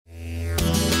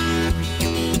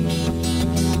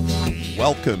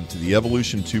Welcome to the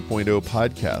Evolution 2.0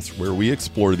 podcast, where we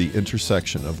explore the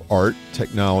intersection of art,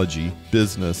 technology,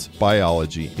 business,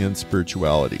 biology, and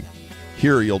spirituality.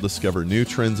 Here you'll discover new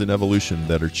trends in evolution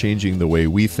that are changing the way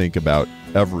we think about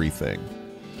everything.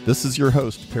 This is your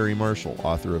host, Perry Marshall,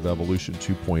 author of Evolution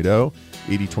 2.0,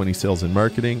 80/20 Sales and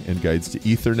Marketing, and Guides to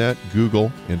Ethernet,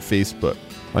 Google, and Facebook.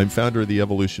 I'm founder of the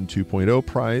Evolution 2.0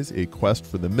 Prize, a quest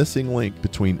for the missing link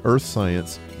between earth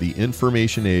science, the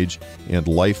information age, and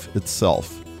life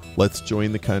itself. Let's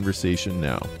join the conversation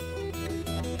now.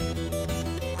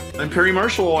 I'm Perry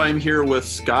Marshall. I'm here with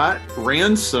Scott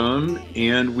Ransom,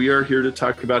 and we are here to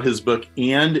talk about his book,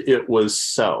 And It Was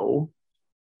So.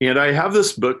 And I have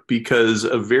this book because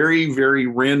a very, very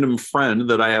random friend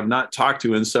that I have not talked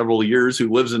to in several years who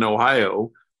lives in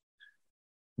Ohio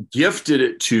gifted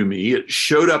it to me. It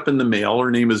showed up in the mail.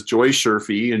 Her name is Joy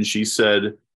Sherfy, and she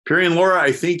said, "Perry and Laura,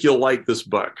 I think you'll like this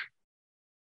book."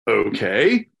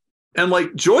 Okay. And like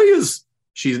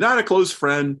she's not a close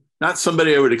friend, not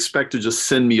somebody I would expect to just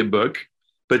send me a book,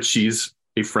 but she's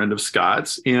a friend of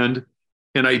Scott's. And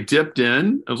I dipped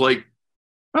in. I was like,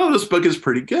 oh, this book is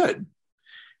pretty good.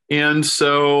 And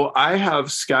so I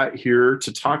have Scott here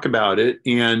to talk about it.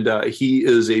 And he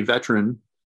is a veteran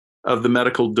of the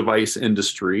medical device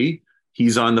industry.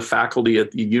 He's on the faculty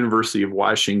at the University of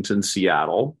Washington,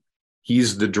 Seattle.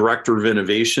 He's the director of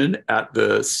innovation at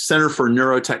the Center for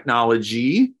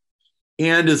Neurotechnology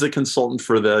and is a consultant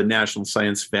for the National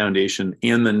Science Foundation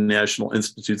and the National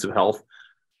Institutes of Health.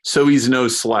 So he's no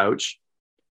slouch.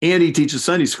 And he teaches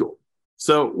Sunday school.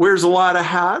 So wears a lot of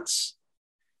hats.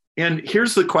 And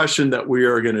here's the question that we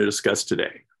are going to discuss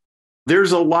today.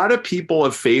 There's a lot of people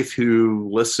of faith who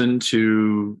listen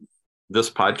to this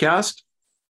podcast,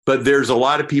 but there's a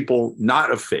lot of people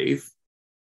not of faith.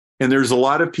 And there's a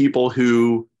lot of people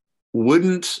who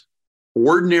wouldn't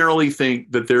ordinarily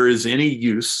think that there is any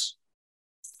use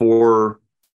for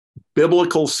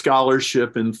biblical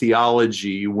scholarship and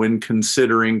theology when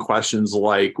considering questions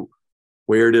like,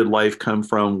 where did life come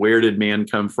from? Where did man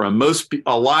come from?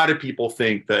 A lot of people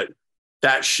think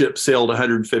that ship sailed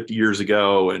 150 years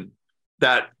ago, and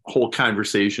that whole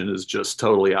conversation is just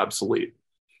totally obsolete.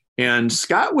 And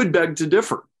Scott would beg to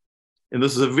differ. And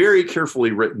this is a very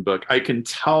carefully written book. I can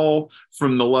tell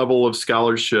from the level of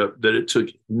scholarship that it took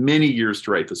many years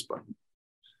to write this book.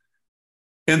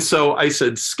 And so I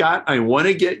said, Scott, I want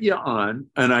to get you on,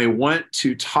 and I want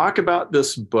to talk about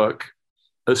this book,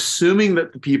 assuming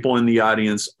that the people in the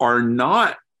audience are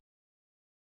not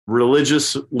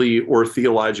religiously or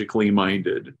theologically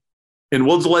minded. And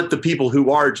we'll let the people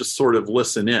who are just sort of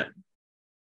listen in.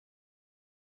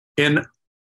 And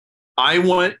I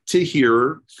want to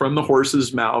hear from the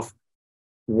horse's mouth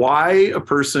why a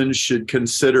person should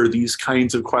consider these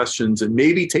kinds of questions and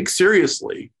maybe take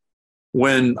seriously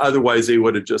when otherwise they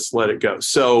would have just let it go.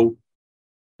 So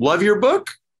love your book.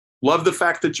 Love the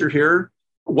fact that you're here.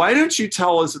 Why don't you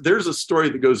tell us, there's a story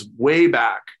that goes way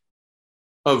back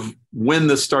of when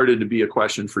this started to be a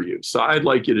question for you. So I'd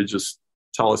like you to just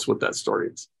tell us what that story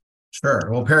is. Sure.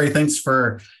 Well, Perry, thanks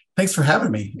for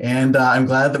having me. And I'm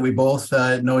glad that we both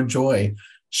know Joy.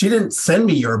 She didn't send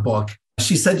me your book.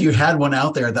 She said you had one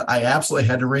out there that I absolutely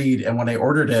had to read. And when I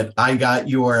ordered it, I got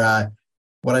your,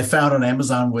 what I found on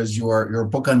Amazon was your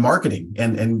book on marketing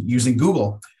and using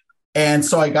Google. And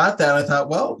so I got that. I thought,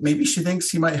 well, maybe she thinks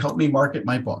he might help me market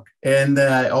my book. And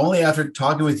only after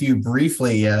talking with you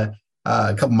briefly a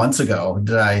couple months ago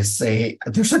did I say, hey,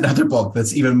 there's another book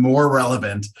that's even more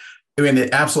relevant. I mean, it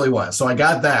absolutely was. So I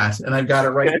got that, and I've got it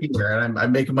right here, and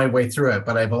I'm making my way through it,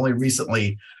 but I've only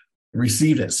recently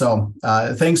received it. So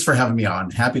thanks for having me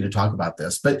on. Happy to talk about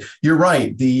this. But you're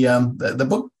right. The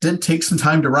book did take some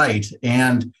time to write,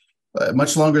 and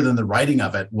much longer than the writing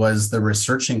of it was the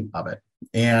researching of it.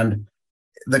 And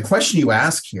the question you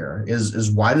ask here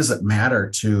is why does it matter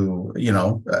to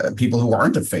people who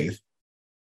aren't of faith?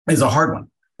 Is a hard one.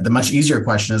 The much easier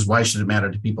question is why should it matter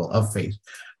to people of faith?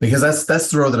 Because that's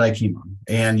the road that I came on.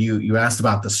 And you asked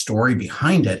about the story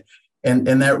behind it. And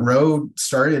that road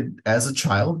started as a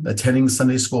child, attending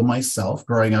Sunday school myself,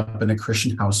 growing up in a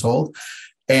Christian household,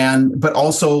 but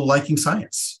also liking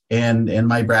science. And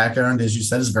my background, as you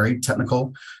said, is very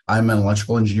technical. I'm an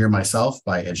electrical engineer myself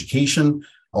by education,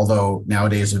 although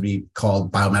nowadays it would be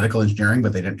called biomedical engineering,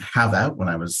 but they didn't have that when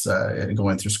I was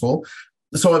going through school.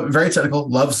 So I'm very technical,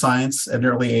 love science at an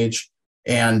early age,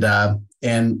 and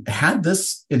had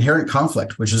this inherent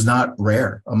conflict, which is not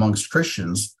rare amongst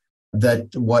Christians,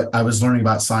 that what I was learning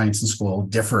about science in school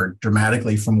differed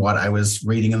dramatically from what I was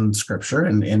reading in scripture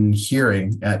and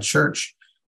hearing at church.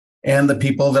 And the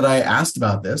people that I asked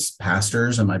about this,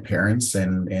 pastors and my parents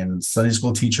and Sunday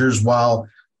school teachers, while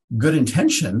good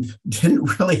intentioned,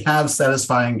 didn't really have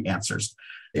satisfying answers.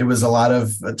 It was a lot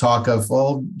of talk of,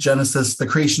 well, Genesis, the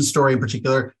creation story in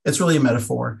particular, it's really a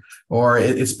metaphor, or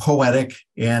it's poetic.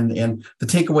 And the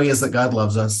takeaway is that God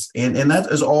loves us. And that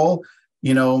is all,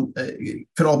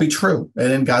 could all be true.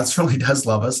 And God certainly does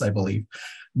love us, I believe.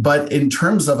 But in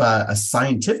terms of a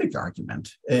scientific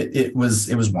argument, it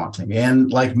was wanting.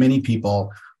 And like many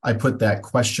people, I put that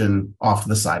question off to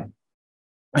the side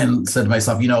and said to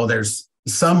myself, there's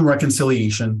some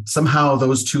reconciliation. Somehow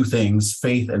those two things,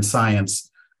 faith and science,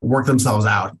 work themselves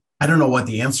out. I don't know what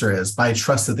the answer is, but I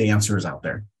trust that the answer is out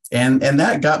there. And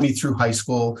that got me through high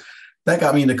school. That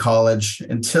got me into college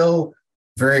until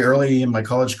very early in my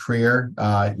college career.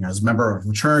 I was a member of a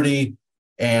fraternity,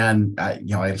 and I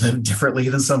lived differently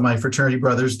than some of my fraternity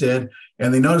brothers did.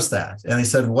 And they noticed that. And they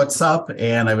said, "What's up?"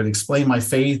 And I would explain my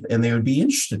faith, and they would be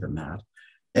interested in that.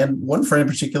 And one friend in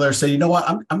particular said, "You know what?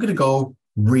 I'm going to go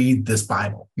read this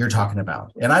Bible you're talking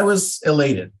about." And I was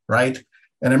elated, right?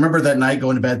 And I remember that night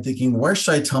going to bed thinking, where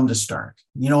should I tell him to start?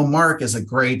 Mark is a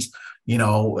great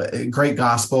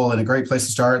gospel and a great place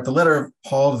to start. The letter of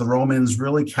Paul to the Romans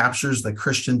really captures the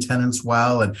Christian tenets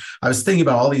well. And I was thinking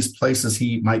about all these places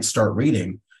he might start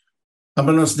reading.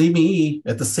 Unbeknownst to me,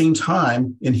 at the same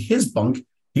time, in his bunk,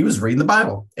 he was reading the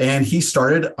Bible. And he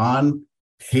started on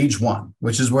page 1,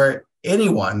 which is where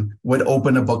anyone would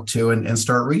open a book to and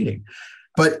start reading.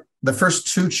 But the first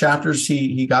 2 chapters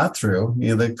he got through,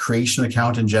 the creation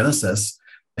account in Genesis,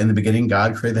 in the beginning,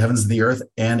 God created the heavens and the earth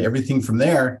and everything from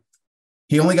there.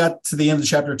 He only got to the end of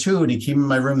chapter 2, and he came in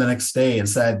my room the next day and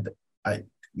said, I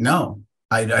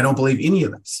don't believe any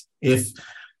of this. If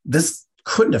this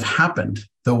couldn't have happened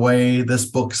the way this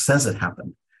book says it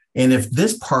happened, and if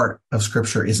this part of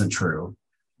scripture isn't true,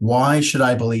 why should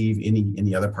I believe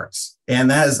any other parts?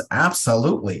 And that is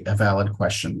absolutely a valid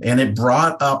question. And it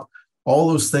brought up all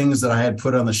those things that I had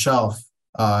put on the shelf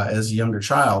as a younger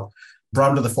child, brought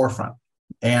them to the forefront.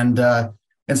 And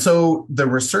so the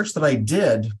research that I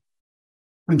did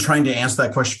in trying to answer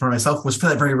that question for myself was for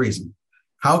that very reason.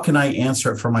 How can I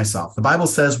answer it for myself? The Bible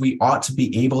says we ought to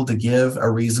be able to give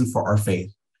a reason for our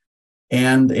faith.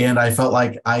 And I felt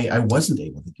like I wasn't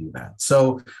able to do that.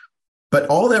 So, but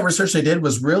all that research I did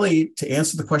was really to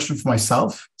answer the question for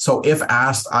myself. So if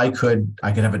asked, I could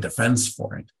have a defense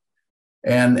for it.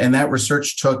 And that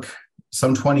research took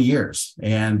some 20 years.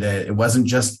 And it wasn't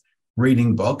just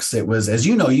reading books. It was, as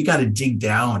you got to dig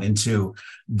down into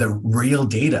the real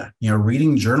data,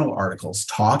 reading journal articles,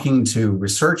 talking to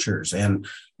researchers. And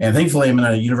thankfully, I'm in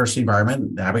a university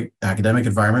environment, academic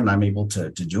environment, and I'm able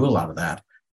to do a lot of that.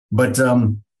 But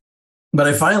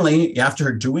I finally,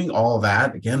 after doing all of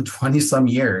that, again, 20 some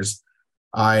years,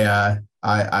 I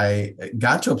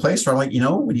got to a place where I'm like,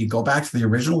 when you go back to the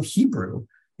original Hebrew,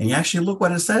 and you actually look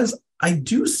what it says, I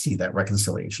do see that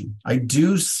reconciliation. I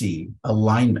do see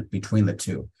alignment between the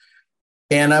two.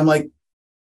 And I'm like,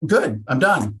 good, I'm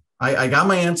done. I got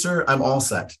my answer. I'm all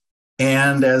set.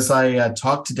 And as I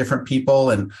talked to different people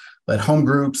and led home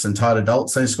groups and taught adult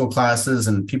Sunday school classes,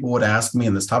 and people would ask me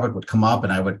and this topic would come up,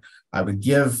 and I would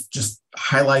give just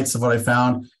highlights of what I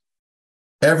found.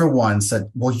 Everyone said,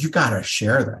 well, you got to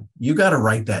share that. You got to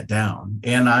write that down.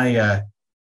 And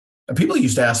people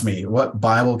used to ask me, what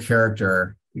Bible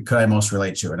character could I most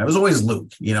relate to? And it was always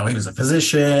Luke. He was a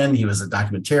physician. He was a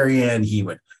documentarian. He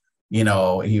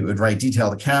would write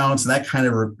detailed accounts, and that kind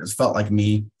of felt like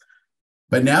me.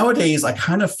 But nowadays, I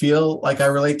kind of feel like I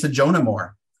relate to Jonah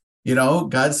more.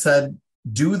 God said,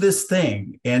 do this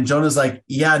thing. And Jonah's like,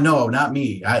 yeah, no, not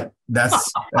me.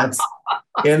 That's,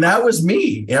 and that was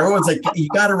me. Everyone's like, you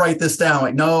got to write this down.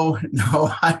 Like, no,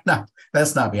 I'm not,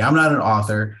 that's not me. I'm not an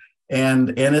author.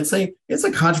 And it's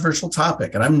a controversial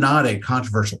topic, and I'm not a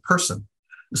controversial person.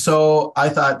 So I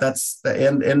thought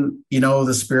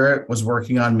the Spirit was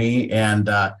working on me. And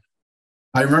I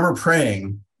remember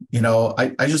praying,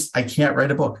 I can't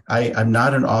write a book. I'm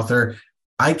not an author.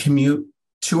 I commute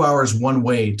 2 hours one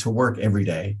way to work every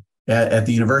day at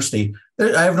the university.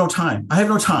 I have no time.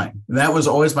 And that was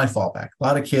always my fallback. A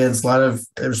lot of kids, a lot of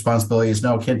responsibilities.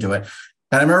 No, can't do it.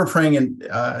 And I remember praying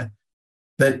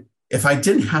that if I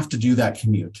didn't have to do that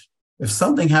commute, if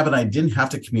something happened, I didn't have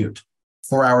to commute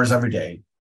 4 hours every day,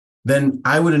 then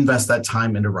I would invest that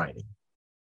time into writing.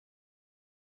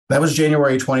 That was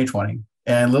January 2020.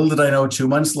 And little did I know, 2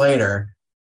 months later,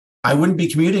 I wouldn't be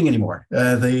commuting anymore.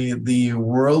 The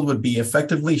world would be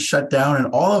effectively shut down, and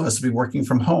all of us would be working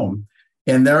from home.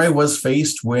 And there I was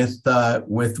faced with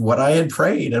what I had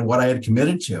prayed and what I had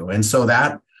committed to. And so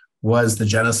that was the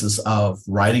genesis of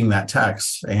writing that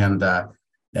text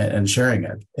and sharing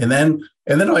it. And then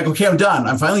I'm like, okay, I'm done.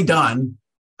 I'm finally done.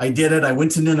 I did it. I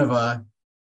went to Nineveh.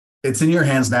 it's in your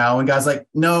hands now. And God's like,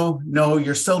 no,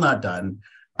 you're still not done.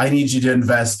 I need you to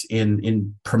invest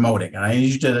in promoting, and I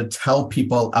need you to tell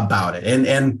people about it.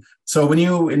 And so when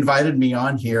you invited me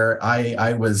on here,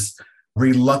 I was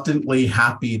reluctantly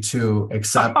happy to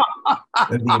accept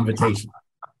the invitation.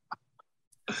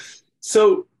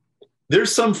 So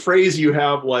there's some phrase you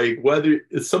have, like whether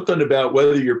it's something about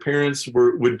whether your parents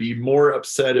would be more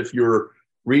upset if you're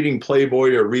reading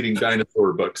Playboy or reading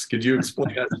dinosaur books. Could you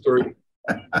explain that story?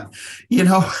 You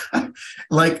know,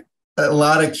 like a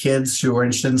lot of kids who are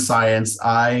interested in science,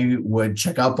 I would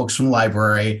check out books from the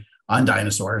library on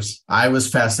dinosaurs. I was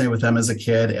fascinated with them as a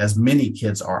kid, as many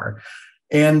kids are.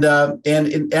 And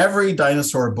in every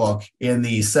dinosaur book in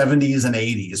the 70s and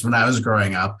 80s, when I was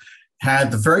growing up,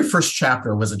 had the very first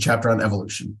chapter was a chapter on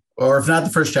evolution, or if not the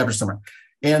first chapter, somewhere.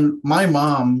 And my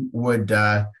mom would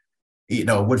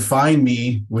find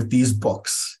me with these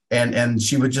books, and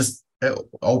she would just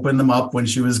open them up when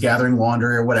she was gathering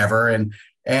laundry or whatever, and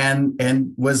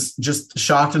was just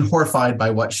shocked and horrified by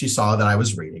what she saw that I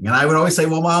was reading. And I would always say,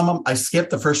 well, Mom, I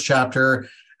skipped the first chapter.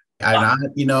 I'm not,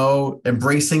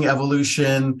 embracing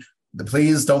evolution.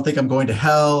 Please don't think I'm going to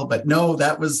hell. But no,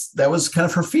 that was kind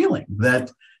of her feeling that.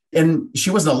 And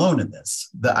she wasn't alone in this.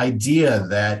 The idea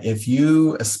that if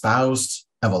you espoused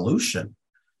evolution,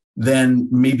 then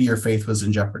maybe your faith was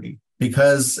in jeopardy.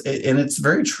 And it's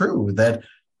very true that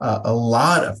a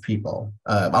lot of people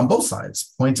on both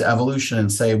sides point to evolution and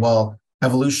say, well,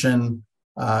 evolution,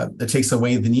 that takes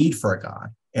away the need for a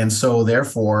God. And so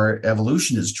therefore,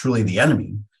 evolution is truly the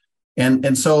enemy.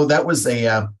 And so that was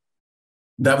the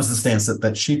stance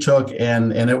that she took.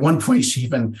 And at one point, she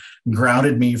even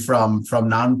grounded me from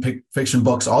nonfiction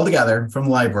books altogether from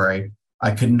the library.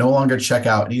 I could no longer check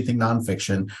out anything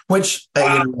nonfiction, which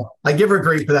I give her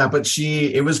grief for that. But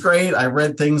it was great. I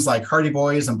read things like Hardy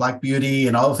Boys and Black Beauty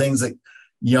and all the things that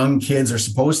young kids are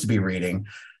supposed to be reading.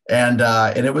 And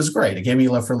it was great. It gave me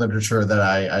a love for literature that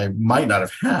I might not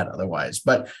have had otherwise.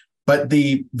 But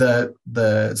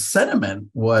the sentiment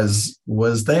was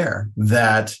there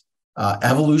that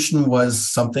evolution was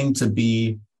something to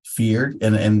be feared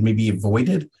and maybe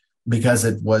avoided because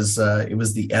it was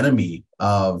the enemy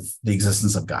of the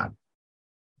existence of God.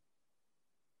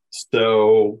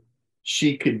 So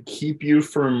she could keep you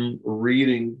from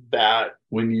reading that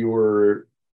when you were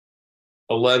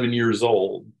 11 years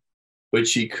old, but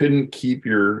she couldn't keep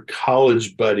your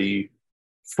college buddy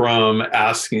from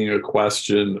asking a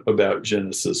question about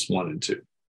Genesis 1 and 2.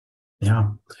 Yeah,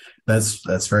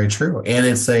 that's very true. And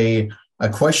it's a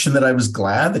question that I was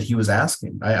glad that he was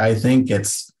asking. I think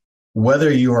it's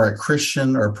whether you are a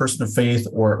Christian or a person of faith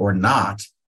or not,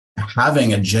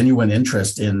 having a genuine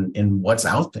interest in what's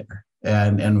out there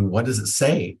and what does it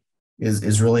say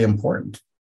is really important.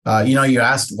 You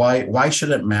asked why should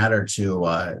it matter to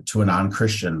a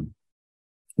non-Christian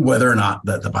whether or not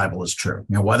that the Bible is true,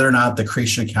 whether or not the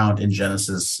creation account in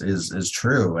Genesis is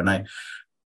true. And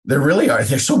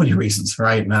there's so many reasons,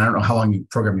 right? And I don't know how long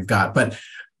program you've got, but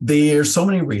there's so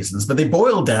many reasons, but they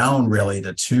boil down really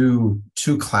to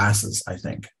two classes, I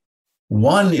think.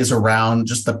 One is around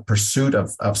just the pursuit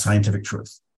of scientific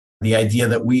truth, the idea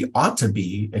that we ought to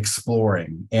be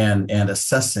exploring and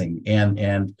assessing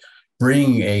and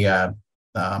bringing a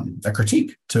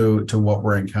critique to what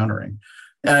we're encountering.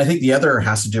 And I think the other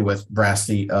has to do with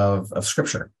veracity of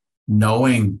Scripture,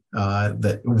 knowing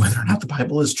that whether or not the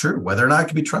Bible is true, whether or not it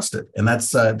can be trusted, and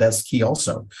that's key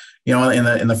also.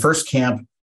 In the first camp,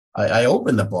 I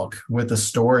opened the book with the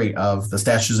story of the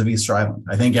statues of Easter Island.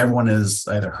 I think everyone has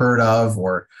either heard of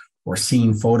or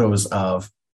seen photos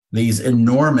of these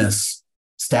enormous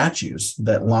statues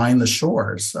that line the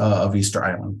shores of Easter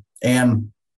Island,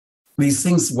 and these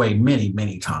things weigh many,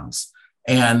 many tons.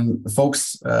 And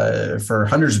folks for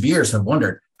hundreds of years have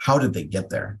wondered, how did they get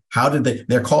there?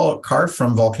 They're carved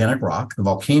from volcanic rock. The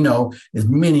volcano is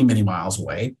many, many miles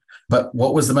away. But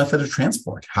what was the method of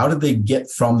transport? How did they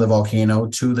get from the volcano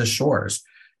to the shores?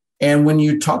 And when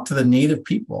you talk to the native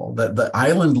people, the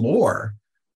island lore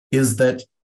is that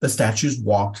the statues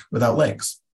walked without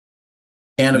legs.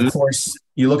 And of course,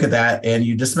 you look at that and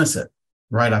you dismiss it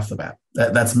right off the bat.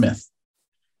 That's myth.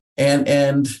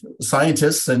 And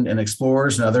scientists and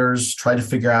explorers and others try to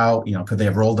figure out, could they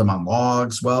have rolled them on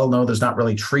logs? Well, no, there's not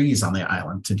really trees on the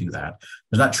island to do that.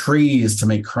 There's not trees to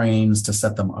make cranes to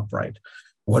set them upright.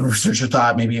 One researcher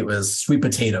thought maybe it was sweet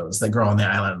potatoes that grow on the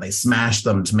island and they smash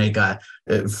them to make a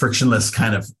frictionless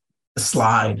kind of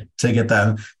slide to get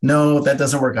them. No, that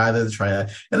doesn't work either. To try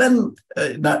that. And then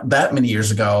not that many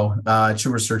years ago, two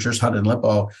researchers, Hunt and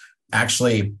Lippo,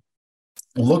 actually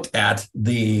looked at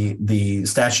the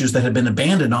statues that had been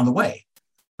abandoned on the way.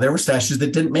 There were statues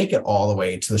that didn't make it all the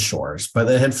way to the shores, but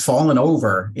that had fallen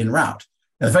over en route.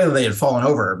 And the fact that they had fallen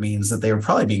over means that they were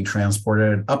probably being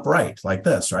transported upright like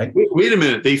this, right? Wait a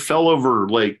minute. They fell over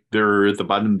like they're at the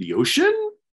bottom of the ocean?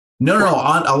 No,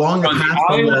 along the On the path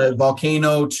from the island?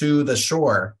 volcano to the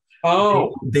shore.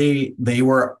 Oh,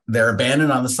 They're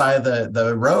abandoned on the side of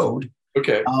the road.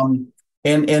 okay.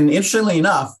 And interestingly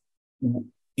enough,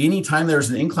 anytime there's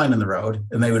an incline in the road,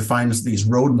 and they would find these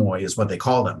road moi is what they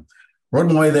call them.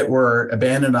 Road moi that were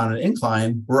abandoned on an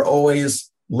incline were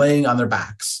always laying on their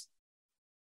backs.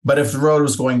 But if the road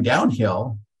was going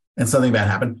downhill and something bad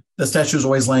happened, the statue was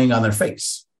always laying on their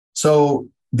face. So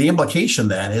the implication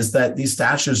then is that these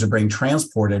statues are being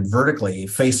transported vertically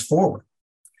face forward.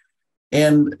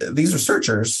 And these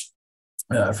researchers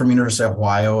from University of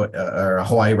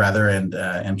Hawaii rather,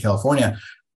 and California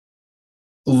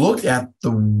looked at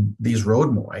these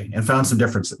road moi and found some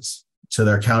differences to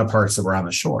their counterparts that were on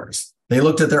the shores. They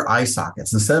looked at their eye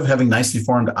sockets. Instead of having nicely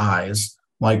formed eyes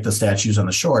like the statues on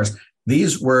the shores,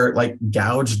 these were like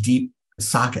gouged deep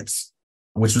sockets,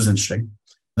 which was interesting.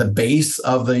 The base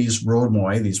of these road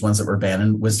moi, these ones that were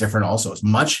abandoned, was different also. It's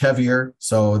much heavier,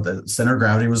 so the center of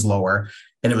gravity was lower,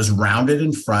 and it was rounded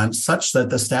in front such that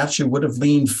the statue would have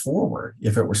leaned forward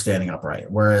if it were standing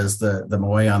upright, whereas the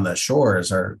moi on the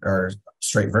shores are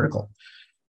straight vertical.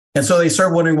 And so they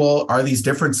started wondering, well, are these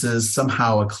differences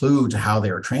somehow a clue to how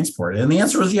they were transported? And the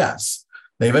answer was yes.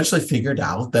 They eventually figured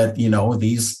out that,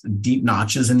 these deep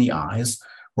notches in the eyes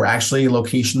were actually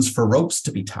locations for ropes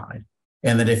to be tied.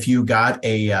 And that if you got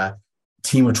a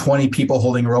team of 20 people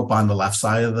holding a rope on the left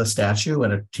side of the statue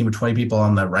and a team of 20 people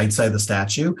on the right side of the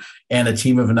statue and a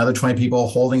team of another 20 people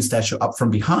holding statue up from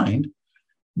behind,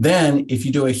 then if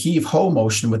you do a heave-ho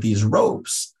motion with these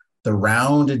ropes, the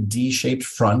rounded D-shaped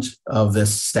front of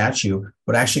this statue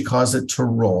would actually cause it to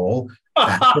roll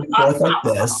back and forth like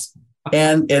this.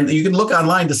 And you can look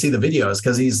online to see the videos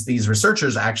because these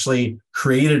researchers actually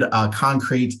created a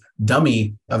concrete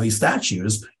dummy of these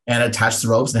statues and attached the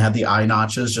ropes and had the eye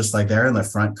notches just like there and the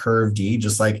front curved D,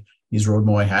 just like these road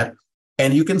moi had.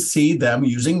 And you can see them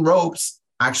using ropes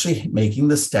actually making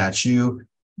the statue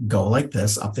go like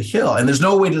this up the hill. And there's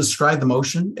no way to describe the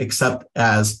motion except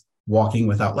as walking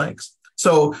without legs.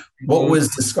 So what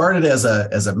was discarded as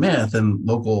a myth in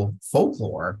local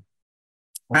folklore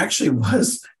actually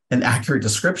was an accurate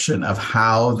description of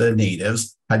how the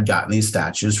natives had gotten these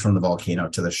statues from the volcano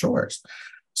to the shores.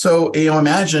 So,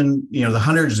 imagine, the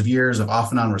hundreds of years of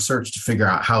off and on research to figure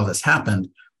out how this happened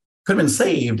could have been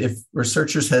saved if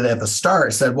researchers had at the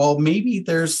start said, well, maybe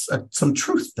there's some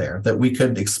truth there that we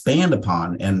could expand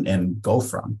upon and go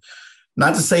from.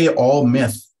 Not to say all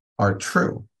myths are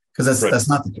true, because that's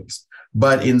not the case.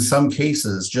 But in some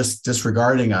cases, just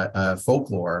disregarding a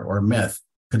folklore or myth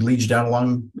could lead you down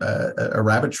along a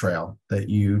rabbit trail that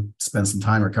you spend some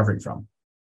time recovering from.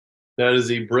 That is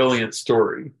a brilliant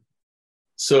story.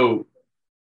 So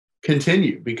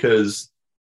continue, because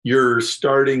you're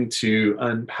starting to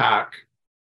unpack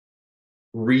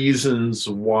reasons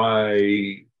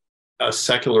why a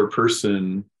secular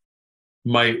person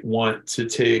might want to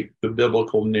take the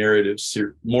biblical narrative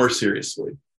more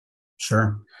seriously.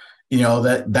 Sure.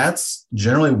 That's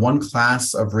generally one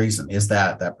class of reason, is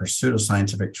that pursuit of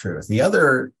scientific truth. The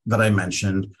other that I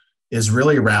mentioned is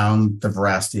really around the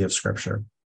veracity of Scripture.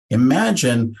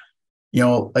 Imagine,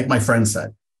 like my friend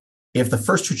said, if the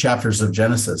first two chapters of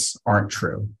Genesis aren't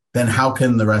true, then how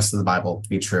can the rest of the Bible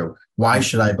be true? Why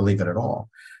should I believe it at all?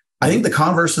 I think the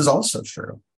converse is also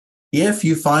true. If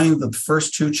you find the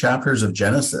first two chapters of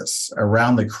Genesis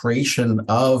around the creation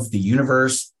of the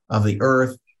universe, of the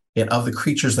earth, and of the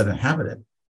creatures that inhabit it,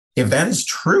 if that is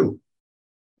true,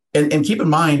 and keep in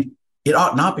mind, it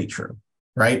ought not be true,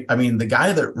 right? I mean, the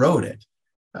guy that wrote it,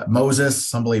 Moses,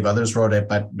 some believe others wrote it,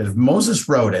 but if Moses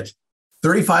wrote it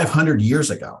 3,500 years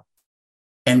ago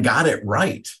and got it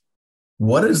right,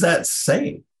 what does that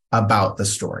say about the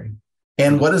story?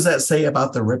 And what does that say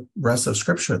about the rest of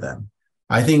Scripture then?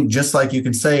 I think just like you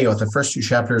can say, if the first two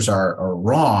chapters are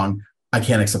wrong, I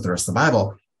can't accept the rest of the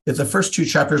Bible. If the first two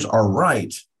chapters are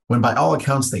right, when by all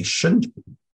accounts they shouldn't be,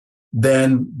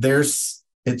 then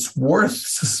it's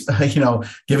worth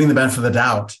giving the benefit of the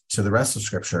doubt to the rest of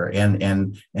Scripture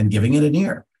and giving it an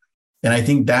ear. And I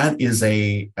think that's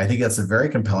a very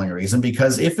compelling reason,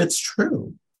 because if it's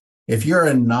true, if you're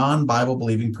a non-Bible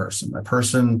believing person, a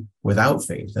person without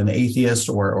faith, an atheist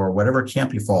or whatever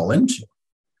camp you fall into,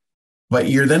 but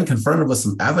you're then confronted with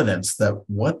some evidence that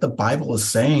what the Bible is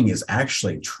saying is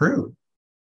actually true,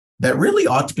 that really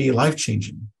ought to be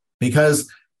life-changing, because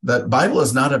the Bible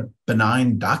is not a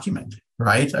benign document,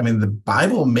 right? I mean, the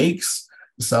Bible makes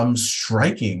some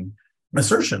striking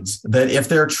assertions that if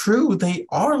they're true, they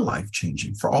are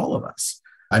life-changing for all of us.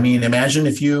 I mean, imagine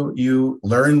if you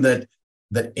learned that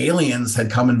aliens had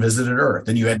come and visited Earth,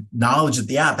 and you had knowledge that,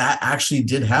 yeah, that actually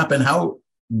did happen. How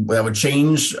that would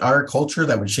change our culture,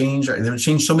 that would change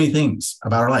so many things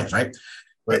about our lives, right?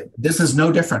 But this is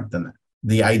no different than that.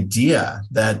 The idea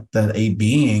that a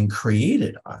being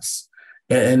created us,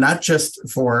 and not just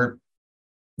for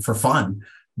fun,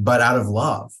 but out of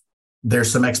love.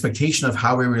 There's some expectation of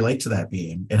how we relate to that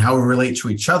being and how we relate to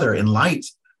each other in light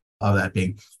of that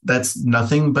being. That's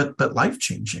nothing but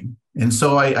life-changing. And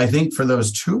so I think for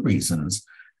those two reasons,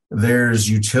 there's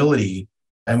utility,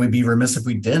 and we'd be remiss if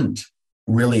we didn't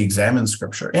really examine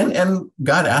Scripture. And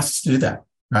God asks us to do that,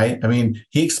 right? I mean,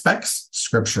 He expects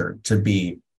Scripture to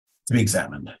be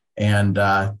examined and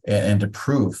to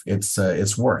prove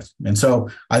its worth. And so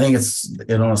I think it's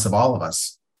an onus of all of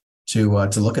us to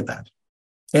look at that.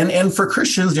 And for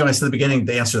Christians, I said at the beginning,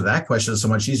 the answer to that question is so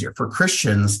much easier. For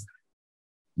Christians,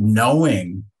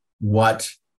 knowing what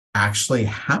actually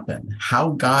happened, how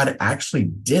God actually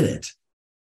did it,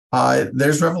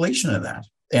 there's revelation in that.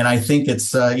 And I think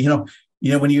it's,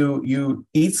 when you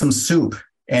eat some soup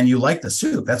and you like the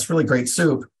soup, that's really great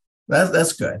soup.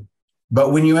 That's good.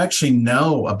 But when you actually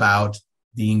know about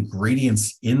the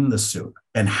ingredients in the soup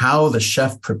and how the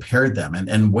chef prepared them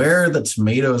and where the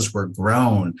tomatoes were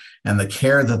grown and the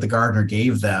care that the gardener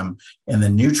gave them and the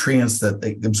nutrients that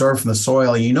they absorb from the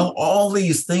soil, and all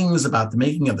these things about the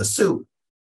making of the soup,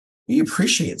 you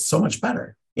appreciate it so much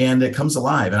better and it comes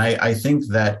alive. And I think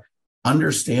that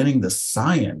understanding the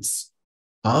science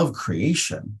of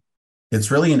creation,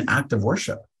 it's really an act of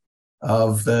worship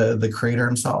of the Creator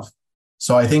Himself.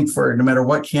 So I think for no matter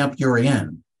what camp you're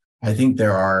in, I think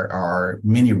there are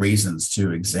many reasons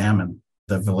to examine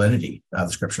the validity of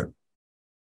the Scripture.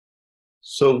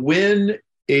 So when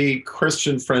a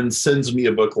Christian friend sends me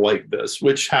a book like this,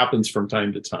 which happens from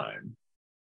time to time,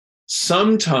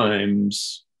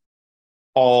 sometimes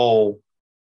I'll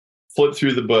flip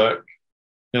through the book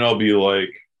and I'll be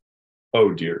like,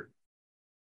 oh dear.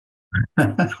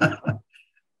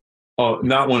 Oh,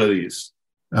 not one of these.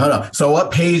 Oh, no. So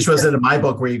what page was it in my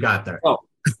book where you got there? Oh,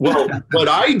 well, what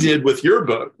I did with your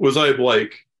book was I'm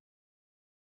like,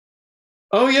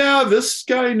 oh yeah, this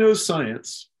guy knows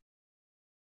science.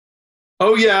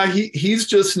 Oh yeah, he's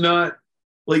just not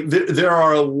like there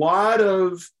are a lot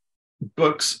of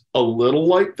books a little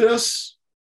like this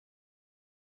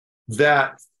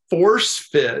that force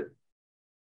fit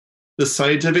the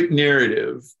scientific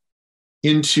narrative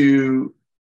into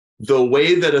the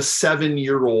way that a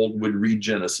 7-year-old would read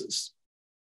Genesis.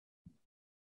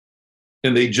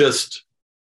 And they just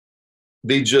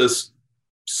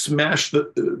smash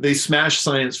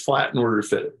science flat in order to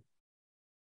fit it.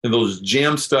 And they'll just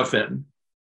jam stuff in.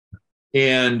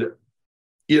 And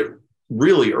it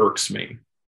really irks me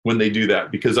when they do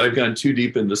that, because I've gone too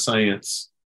deep into science.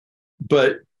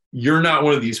 But you're not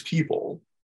one of these people.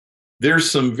 There's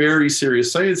some very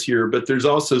serious science here, but there's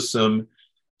also some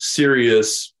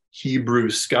serious Hebrew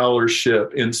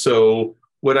scholarship. And so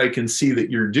what I can see that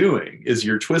you're doing is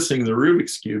you're twisting the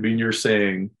Rubik's Cube and you're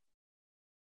saying,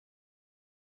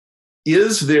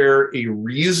 is there a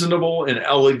reasonable and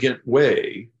elegant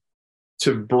way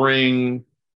to bring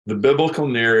the biblical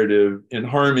narrative in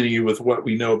harmony with what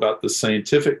we know about the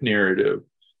scientific narrative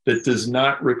that does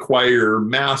not require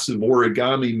massive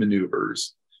origami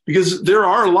maneuvers? Because there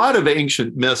are a lot of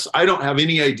ancient myths. I don't have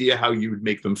any idea how you would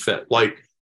make them fit. Like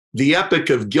the Epic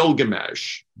of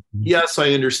Gilgamesh. Yes,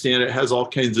 I understand it has all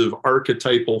kinds of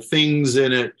archetypal things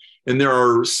in it, and there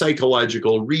are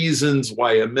psychological reasons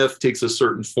why a myth takes a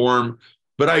certain form,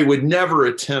 but I would never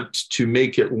attempt to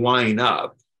make it line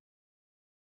up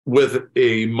with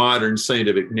a modern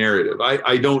scientific narrative.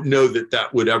 I don't know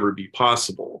that would ever be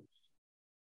possible.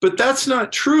 But that's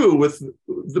not true with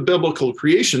the biblical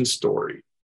creation story.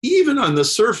 Even on the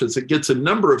surface, it gets a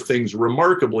number of things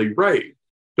remarkably right.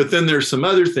 But then there's some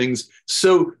other things.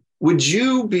 So would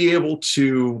you be able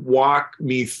to walk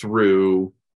me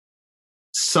through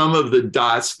some of the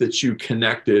dots that you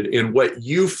connected and what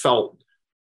you felt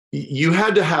you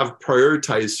had to have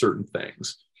prioritized certain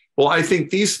things? Well, I think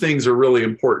these things are really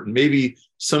important. Maybe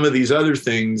some of these other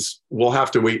things we'll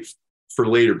have to wait for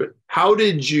later. But how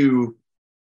did you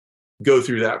go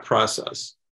through that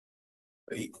process?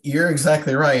 You're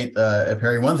exactly right,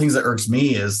 Perry. One of the things that irks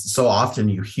me is so often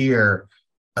you hear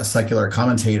a secular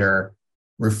commentator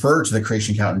refer to the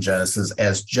creation account in Genesis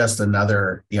as just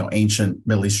another, ancient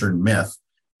Middle Eastern myth.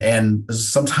 And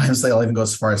sometimes they'll even go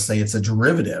as far as say it's a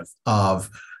derivative of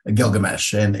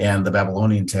Gilgamesh and the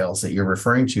Babylonian tales that you're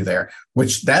referring to there,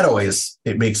 which that always,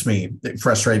 it makes me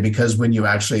frustrated, because when you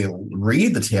actually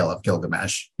read the tale of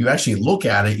Gilgamesh, you actually look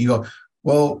at it, you go,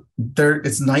 well,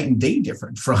 it's night and day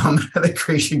different from the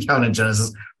creation account in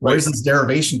Genesis. Where's this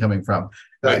derivation coming from?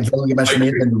 Gilgamesh may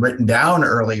have been written down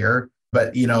earlier,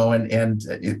 but,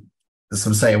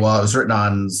 some say, well, it was written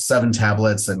on 7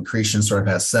 tablets and creation sort of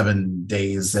has 7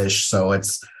 days ish. So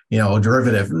it's, a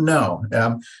derivative. No,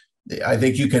 I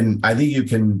think you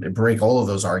can break all of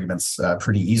those arguments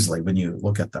pretty easily when you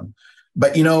look at them.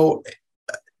 But, the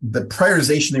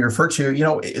prioritization they refer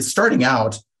to, it's starting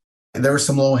out, there was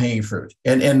some low-hanging fruit.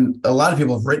 And a lot of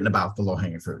people have written about the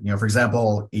low-hanging fruit. For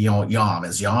example, Yom.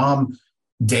 Is Yom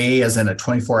day as in a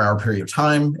 24-hour period of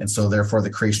time? And so therefore the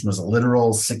creation was a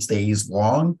literal 6 days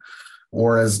long?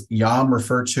 Or as Yom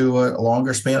refer to a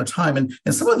longer span of time?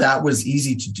 And some of that was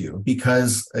easy to do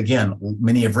because, again,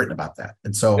 many have written about that.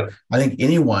 And so I think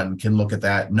anyone can look at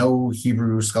that, no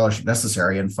Hebrew scholarship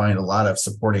necessary, and find a lot of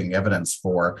supporting evidence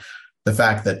for the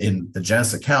fact that in the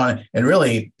Genesis account, and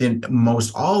really in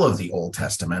most all of the Old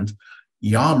Testament,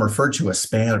 Yom referred to a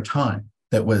span of time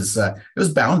that was, it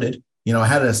was bounded, it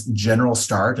had a general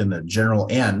start and a general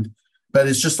end. But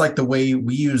it's just like the way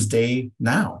we use day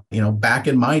now. Back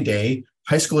in my day,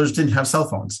 high schoolers didn't have cell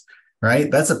phones, right?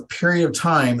 That's a period of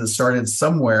time that started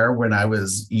somewhere when I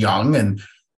was young and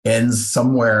ends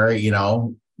somewhere,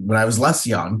 when I was less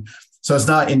young. So it's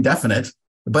not indefinite,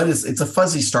 but it's a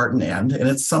fuzzy start and end, and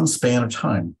it's some span of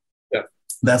time. Yeah,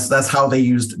 that's how they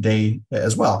used day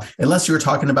as well. Unless you were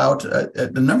talking about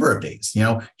a number of days.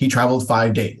 He traveled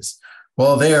 5 days.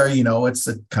 Well, there, it's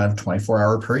a kind of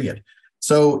 24-hour period.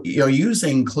 So,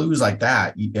 using clues like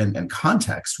that and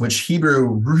context, which Hebrew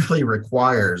really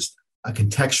requires a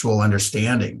contextual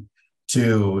understanding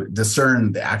to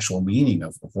discern the actual meaning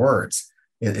of words.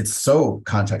 It's so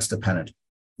context dependent.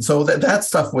 So that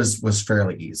stuff was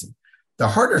fairly easy. The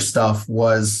harder stuff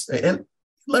was, and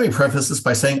let me preface this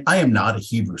by saying I am not a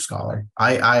Hebrew scholar.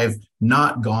 I've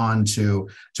not gone to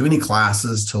any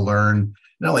classes to learn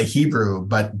not only Hebrew,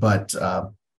 but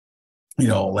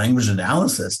language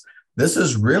analysis. This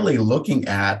is really looking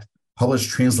at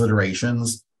published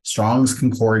transliterations, Strong's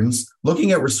Concordance,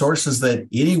 looking at resources that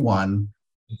anyone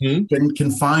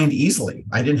can find easily.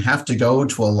 I didn't have to go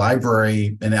to a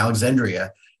library in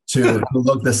Alexandria to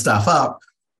look this stuff up.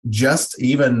 Just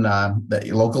even the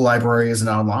local libraries and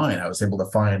online, I was able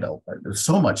to find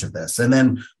so much of this, and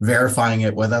then verifying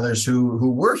it with others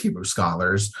who were Hebrew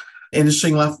scholars.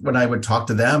 Interesting enough, when I would talk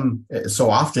to them so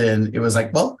often, it was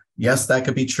like, well, yes, that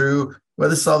could be true. But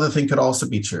this other thing could also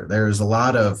be true. There's a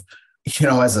lot of,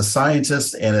 as a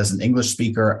scientist and as an English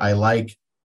speaker, I like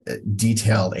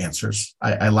detailed answers.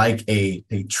 I like a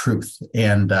truth.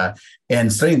 And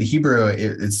studying the Hebrew,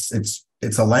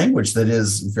 it's a language that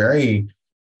is very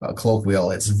colloquial.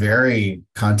 It's very,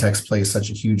 context plays such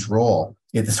a huge role.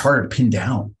 It's hard to pin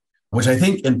down, which I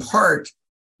think in part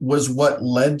was what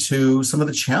led to some of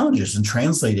the challenges in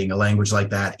translating a language like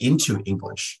that into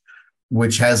English,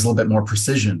 which has a little bit more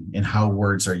precision in how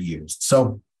words are used.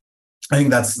 So I think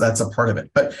that's a part of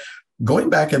it. But going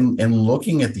back and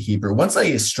looking at the Hebrew, once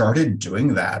I started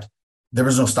doing that, there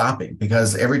was no stopping,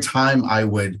 because every time I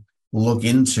would look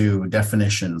into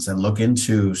definitions and look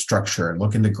into structure and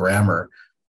look into grammar,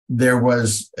 there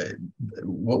was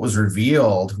what was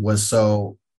revealed was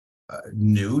so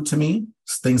new to me,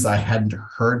 things I hadn't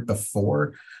heard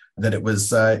before, that it was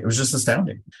just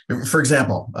astounding. For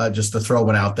example, just to throw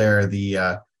one out there,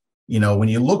 when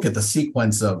you look at the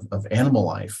sequence of animal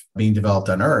life being developed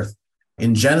on Earth,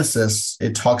 in Genesis,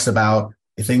 it talks about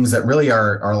things that really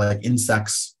are like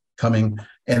insects coming,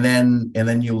 and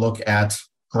then you look at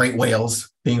great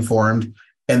whales being formed,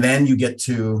 and then you get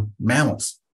to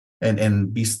mammals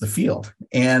and beasts of the field.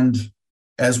 And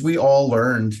as we all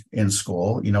learned in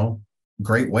school,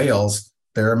 great whales,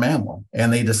 they're a mammal,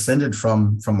 and they descended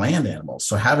from land animals.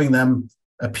 So having them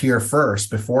appear first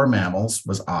before mammals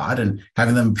was odd, and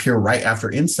having them appear right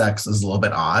after insects is a little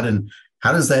bit odd. And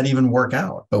how does that even work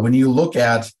out? But when you look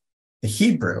at the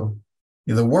Hebrew,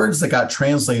 the words that got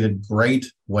translated great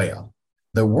whale,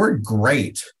 the word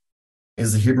great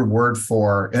is the Hebrew word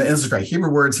for, and this is great. Hebrew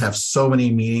words have so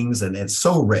many meanings and it's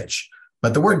so rich,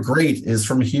 but the word great is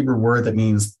from a Hebrew word that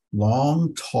means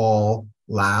long, tall,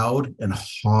 loud, and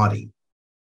haughty.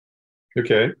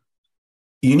 Okay.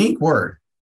 Unique word.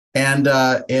 And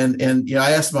I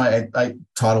asked I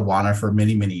taught Awana for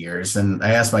many, many years. And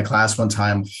I asked my class one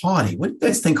time, haughty, what do you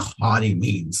guys think haughty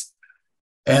means?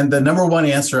 And the number one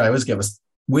answer I always get was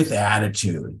with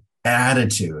attitude.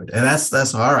 And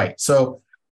that's all right. So,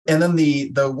 and then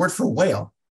the word for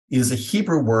whale is a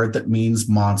Hebrew word that means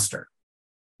monster.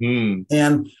 Mm.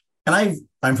 And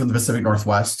I'm from the Pacific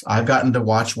Northwest. I've gotten to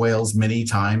watch whales many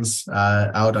times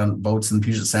out on boats in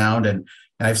Puget Sound, and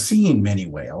I've seen many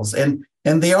whales, and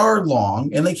they are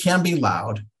long and they can be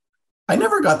loud. I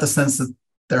never got the sense that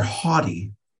they're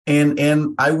haughty,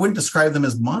 and I wouldn't describe them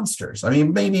as monsters. I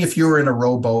mean, maybe if you were in a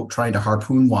rowboat trying to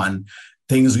harpoon one,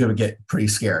 things are going to get pretty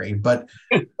scary. But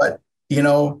you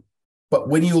know, but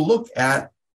when you look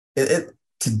at it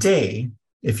today,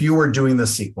 if you were doing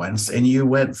this sequence and you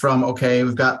went from, okay,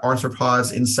 we've got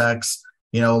arthropods, insects,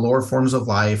 lower forms of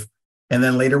life, and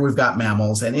then later we've got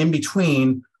mammals, and in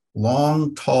between,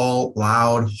 long, tall,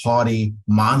 loud, haughty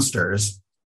monsters,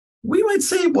 we might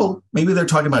say, well, maybe they're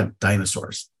talking about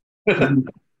dinosaurs.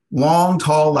 Long,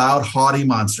 tall, loud, haughty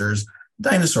monsters,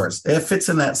 dinosaurs. It fits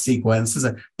in that sequence.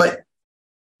 But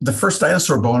the first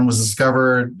dinosaur bone was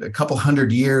discovered a couple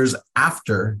hundred years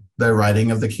after the writing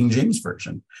of the King James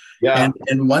Version. Yeah.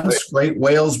 And once Great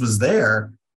Wales was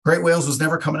there, Great Wales was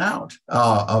never coming out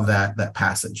of that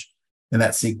passage in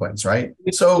that sequence, right?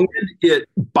 So it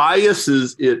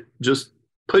biases, it just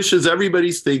pushes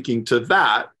everybody's thinking to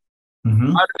that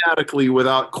automatically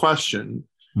without question.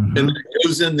 And then it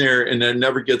goes in there and then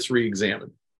never gets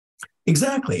re-examined.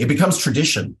 Exactly. It becomes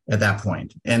tradition at that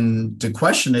point. And to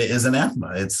question it is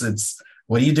anathema. It's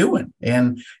what are you doing?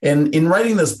 And in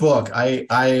writing this book,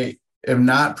 I am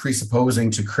not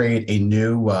presupposing to create a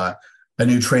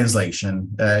new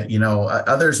translation.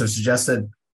 Others have suggested,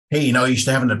 hey, you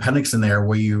should have an appendix in there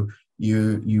where you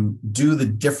do the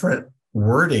different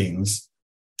wordings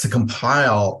to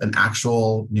compile an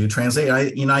actual new translation.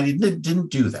 I didn't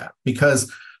do that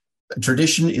because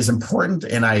tradition is important,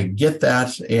 and I get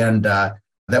that. And that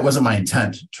wasn't my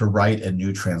intent to write a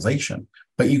new translation,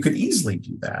 but you could easily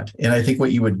do that. And I think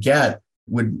what you would get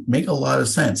would make a lot of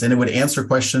sense. And it would answer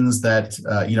questions that,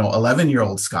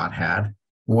 11-year-old Scott had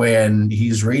when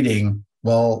he's reading,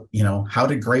 well, how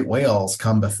did great whales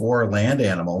come before land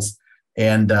animals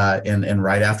and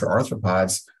right after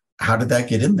arthropods? How did that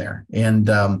get in there? And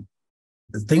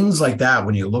things like that,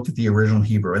 when you look at the original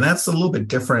Hebrew, and that's a little bit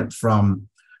different from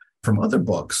other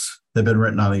books that have been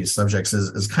written on these subjects,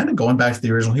 is kind of going back to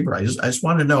the original Hebrew. I just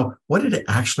want to know, what did it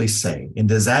actually say? And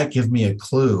does that give me a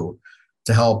clue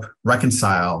to help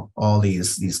reconcile all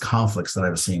these conflicts that I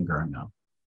was seeing growing up,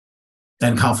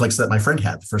 and conflicts that my friend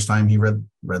had the first time he read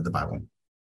the Bible?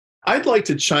 I'd like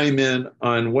to chime in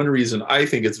on one reason I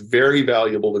think it's very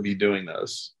valuable to be doing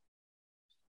this.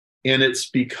 And it's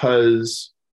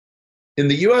because in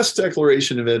the U.S.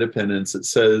 Declaration of Independence, it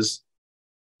says,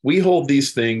 we hold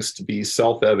these things to be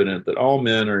self-evident that all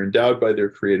men are endowed by their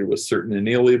Creator with certain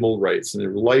inalienable rights in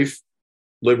their life,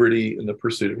 liberty, and the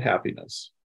pursuit of happiness.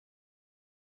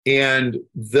 And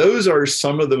those are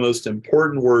some of the most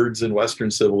important words in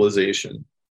Western civilization.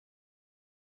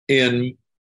 In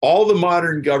all the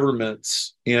modern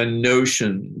governments and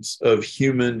notions of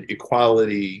human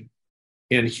equality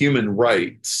and human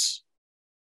rights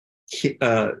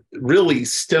really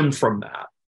stem from that.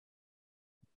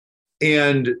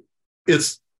 And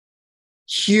it's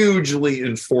hugely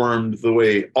informed the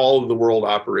way all of the world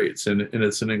operates. And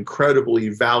it's an incredibly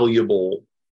valuable,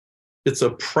 it's a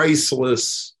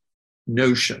priceless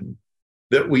notion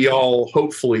that we all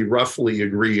hopefully roughly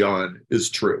agree on is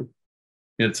true.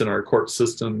 And it's in our court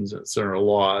systems, it's in our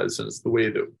laws, and it's the way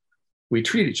that we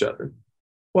treat each other.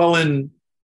 Well, in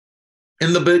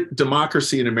the book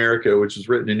Democracy in America, which was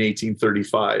written in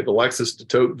 1835, Alexis de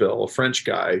Tocqueville, a French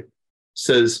guy,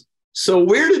 says, so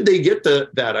where did they get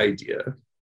that idea?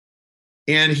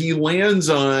 And he lands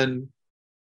on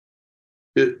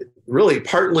it, really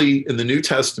partly in the New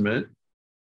Testament,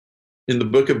 in the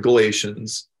book of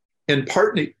Galatians, and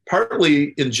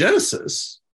partly in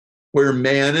Genesis, where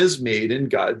man is made in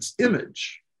God's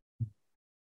image.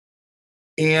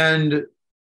 And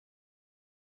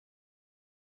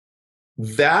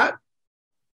that,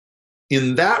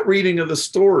 in that reading of the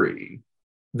story,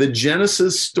 the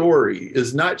Genesis story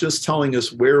is not just telling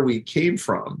us where we came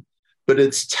from, but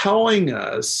it's telling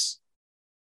us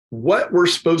what we're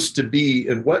supposed to be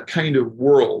and what kind of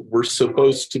world we're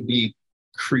supposed to be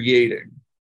creating.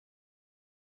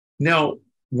 Now,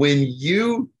 when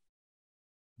you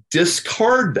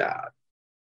discard that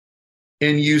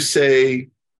and you say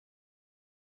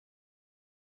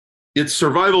it's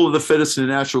survival of the fittest and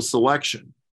natural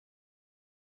selection,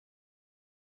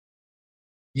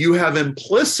 you have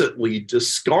implicitly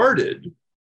discarded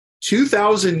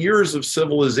 2,000 years of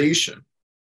civilization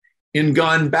and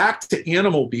gone back to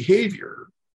animal behavior.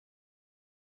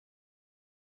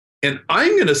 And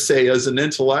I'm going to say, as an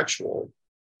intellectual,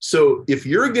 So if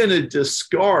you're going to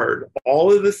discard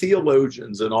all of the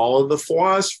theologians and all of the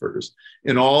philosophers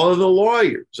and all of the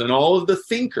lawyers and all of the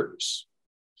thinkers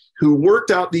who worked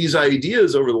out these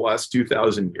ideas over the last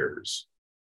 2,000 years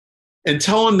and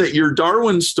tell them that your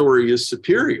Darwin story is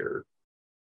superior,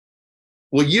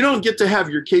 well, you don't get to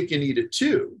have your cake and eat it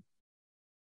too.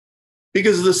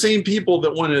 Because the same people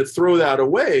that want to throw that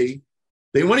away,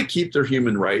 they want to keep their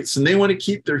human rights and they want to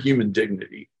keep their human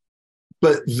dignity,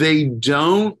 but they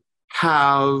don't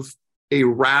have a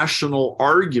rational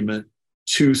argument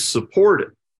to support it.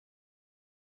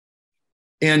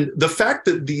 And the fact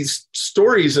that these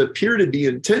stories appear to be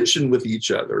in tension with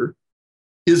each other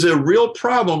is a real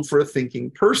problem for a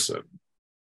thinking person.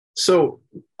 So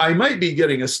I might be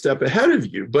getting a step ahead of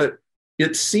you, but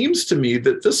it seems to me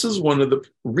that this is one of the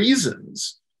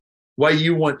reasons why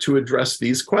you want to address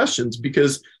these questions,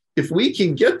 because if we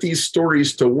can get these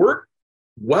stories to work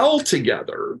well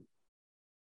together,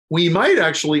 we might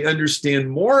actually understand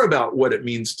more about what it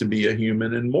means to be a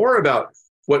human and more about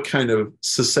what kind of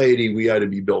society we ought to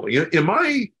be building. Am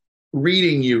I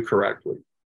reading you correctly?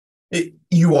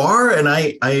 You are, and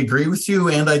I agree with you,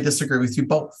 and I disagree with you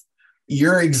both.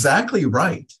 You're exactly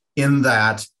right in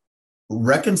that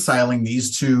reconciling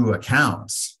these two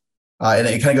accounts, and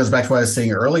it kind of goes back to what I was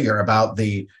saying earlier about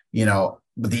the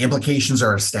implications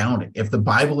are astounding. If the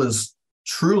Bible is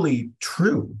truly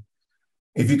true,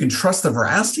 if you can trust the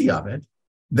veracity of it,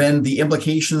 then the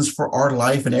implications for our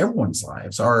life and everyone's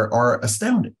lives are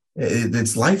astounding.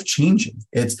 It's life-changing.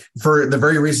 It's for the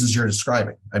very reasons you're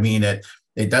describing. I mean,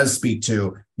 it does speak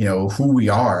to, who we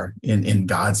are in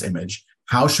God's image.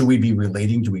 How should we be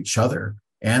relating to each other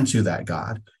and to that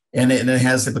God? And it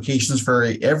has implications for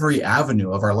every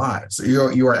avenue of our lives.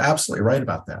 You are absolutely right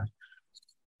about that.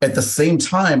 At the same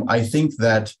time, I think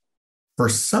that for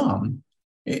some,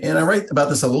 and I write about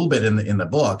this a little bit in the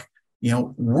book,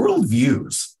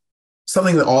 worldviews,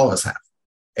 something that all of us have.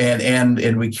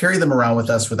 And we carry them around with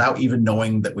us without even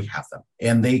knowing that we have them.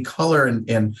 And they color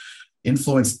and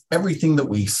influence everything that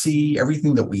we see,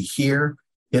 everything that we hear.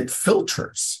 It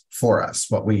filters for us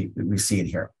what we see and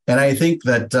hear. And I think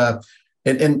that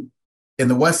in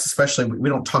the West, especially, we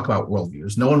don't talk about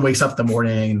worldviews. No one wakes up in the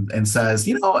morning and says,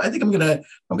 I think I'm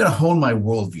gonna hone my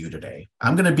worldview today.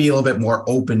 I'm gonna be a little bit more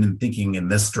open and thinking in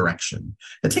this direction.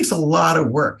 It takes a lot of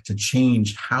work to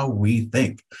change how we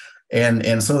think. And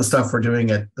some of the stuff we're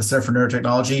doing at the Center for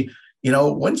Neurotechnology,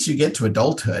 once you get to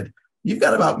adulthood, you've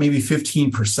got about maybe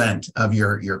 15% of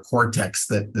your cortex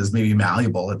that is maybe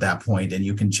malleable at that point, and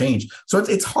you can change. So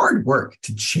it's hard work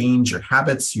to change your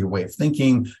habits, your way of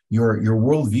thinking, your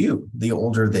worldview, the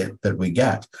older that we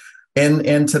get.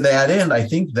 And to that end, I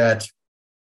think that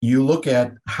you look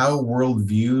at how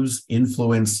worldviews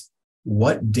influence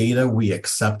what data we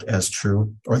accept as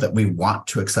true or that we want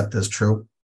to accept as true.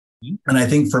 And I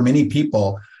think for many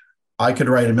people, I could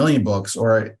write a million books,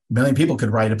 or a million people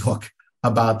could write a book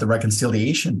about the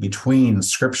reconciliation between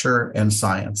scripture and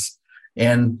science,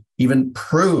 and even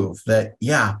prove that,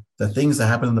 the things that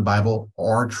happen in the Bible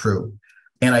are true.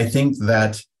 And I think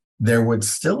that there would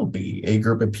still be a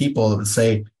group of people that would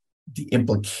say the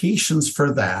implications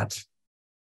for that,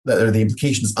 or the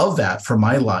implications of that for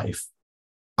my life,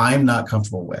 I'm not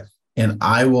comfortable with, and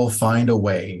I will find a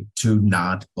way to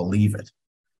not believe it.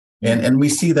 And we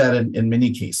see that in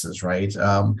many cases, right?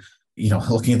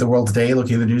 Looking at the world today,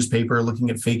 looking at the newspaper,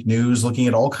 looking at fake news, looking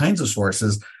at all kinds of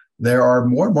sources, there are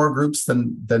more and more groups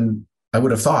than I would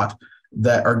have thought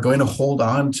that are going to hold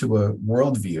on to a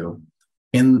worldview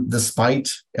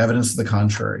despite evidence to the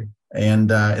contrary.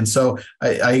 And so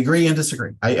I agree and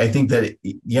disagree. I think that,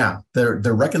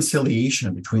 the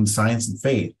reconciliation between science and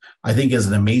faith, I think, is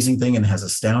an amazing thing and has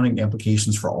astounding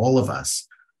implications for all of us.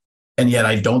 And yet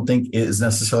I don't think it is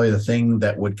necessarily the thing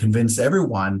that would convince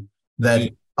everyone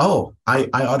that, I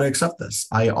ought to accept this.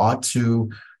 I ought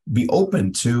to be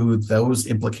open to those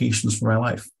implications for my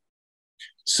life.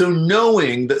 So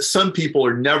knowing that some people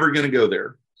are never going to go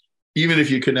there, even if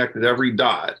you connected every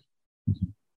dot,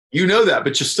 that,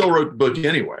 but you still wrote the book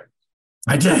anyway.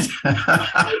 I did.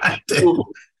 I did.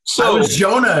 So I was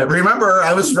Jonah. Remember,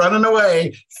 I was running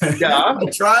away. Yeah. I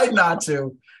tried not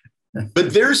to.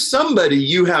 But there's somebody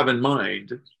you have in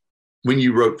mind when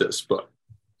you wrote this book.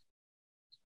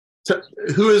 So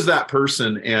who is that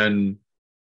person, and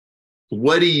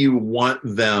what do you want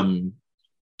them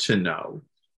to know?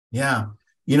 Yeah.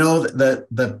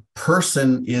 The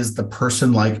person is the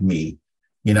person like me.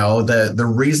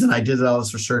 The reason I did all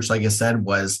this research, like I said,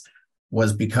 was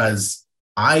because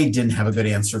I didn't have a good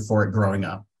answer for it growing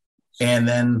up. And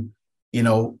then,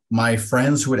 my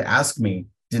friends who would ask me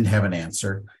didn't have an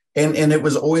answer. And it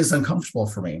was always uncomfortable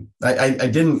for me. I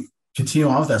didn't continue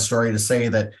on with that story to say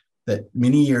that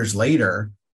many years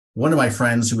later, one of my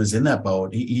friends who was in that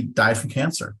boat, he died from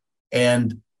cancer.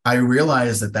 And I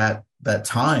realized that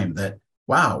time that,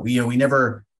 wow, we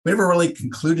never really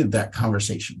concluded that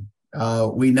conversation.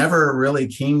 We never really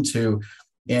came to,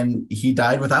 and he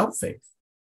died without faith.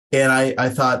 And I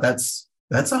thought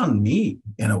that's on me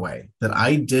in a way, that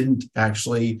I didn't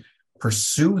actually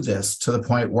pursue this to the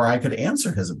point where I could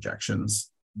answer his objections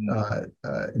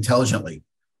intelligently,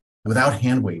 without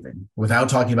hand waving, without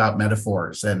talking about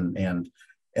metaphors, and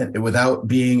without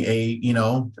being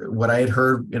what I had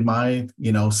heard in my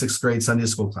sixth grade Sunday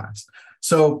school class.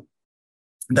 So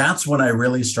that's when I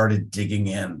really started digging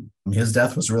in. His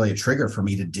death was really a trigger for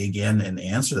me to dig in and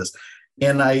answer this.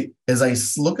 And as I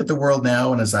look at the world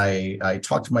now, and as I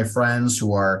talk to my friends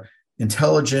who are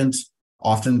intelligent,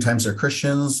 oftentimes they're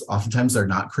Christians, oftentimes they're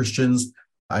not Christians.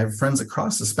 I have friends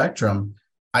across the spectrum.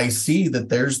 I see that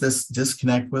there's this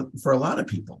disconnect for a lot of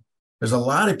people. There's a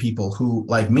lot of people who,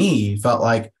 like me, felt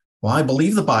like, well, I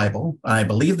believe the Bible, and I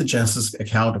believe the Genesis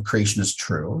account of creation is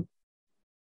true.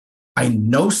 I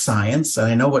know science, and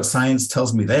I know what science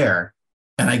tells me there,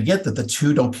 and I get that the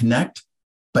two don't connect,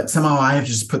 but somehow I have to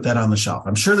just put that on the shelf.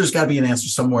 I'm sure there's got to be an answer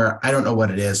somewhere. I don't know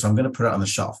what it is, so I'm going to put it on the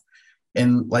shelf.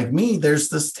 And like me, there's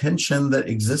this tension that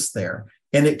exists there,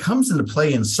 and it comes into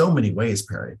play in so many ways,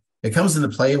 Perry. It comes into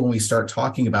play when we start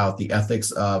talking about the ethics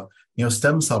of,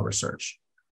 stem cell research,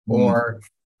 or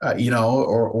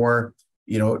different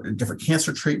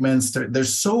cancer treatments.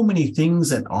 There's so many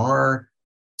things in our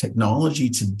technology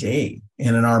today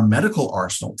and in our medical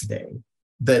arsenal today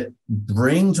that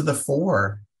bring to the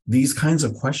fore these kinds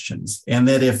of questions. And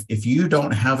that if you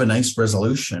don't have a nice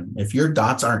resolution, if your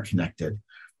dots aren't connected,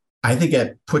 I think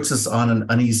it puts us on an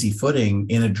uneasy footing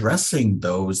in addressing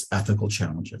those ethical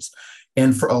challenges.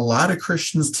 And for a lot of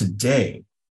Christians today,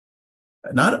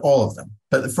 not all of them,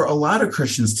 but for a lot of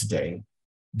Christians today,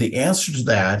 the answer to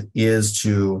that is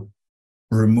to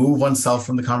remove oneself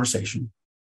from the conversation,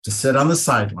 to sit on the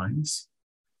sidelines,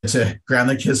 to ground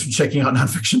their kids from checking out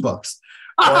nonfiction books.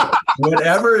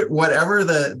 whatever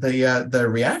the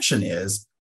reaction is,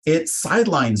 it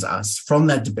sidelines us from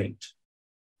that debate.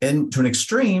 And to an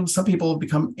extreme, some people have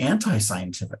become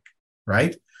anti-scientific,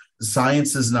 right?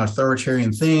 Science is an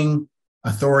authoritarian thing.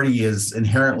 Authority is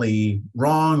inherently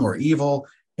wrong or evil.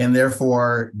 And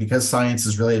therefore, because science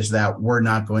is related to that, we're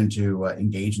not going to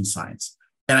engage in science.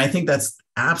 And I think that's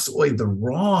absolutely the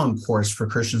wrong course for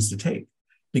Christians to take.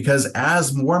 Because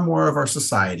as more and more of our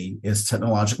society is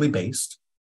technologically based,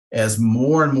 as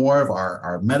more and more of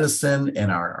our medicine and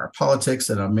our politics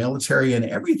and our military and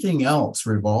everything else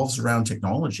revolves around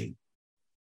technology,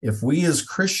 if we as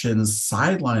Christians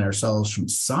sideline ourselves from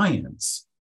science,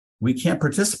 we can't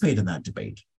participate in that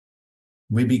debate.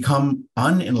 We become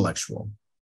unintellectual,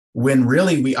 when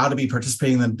really we ought to be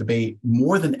participating in the debate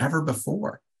more than ever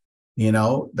before.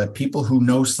 That people who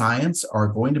know science are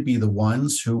going to be the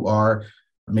ones who are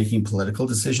making political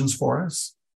decisions for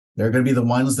us. They're going to be the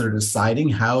ones that are deciding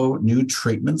how new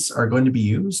treatments are going to be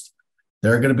used.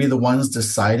 They're going to be the ones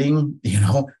deciding,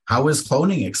 how is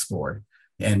cloning explored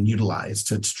and utilized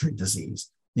to treat disease.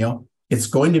 It's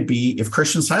going to be, if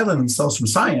Christians silence themselves from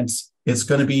science, it's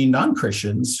going to be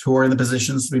non-Christians who are in the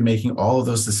positions to be making all of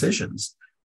those decisions.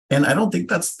 And I don't think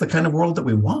that's the kind of world that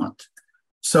we want.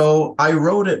 So I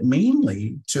wrote it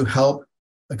mainly to help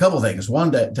a couple of things.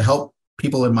 One, to help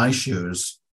people in my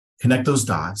shoes connect those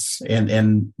dots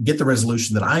and get the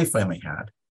resolution that I finally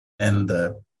had and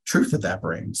the truth that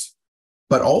brings,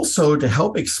 but also to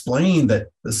help explain that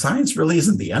the science really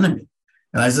isn't the enemy.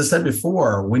 And as I said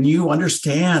before, when you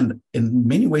understand in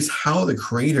many ways how the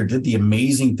creator did the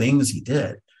amazing things he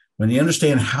did, when you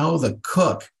understand how the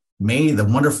cook made the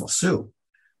wonderful soup,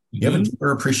 you have a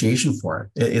deeper appreciation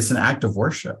for it. It's an act of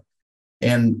worship.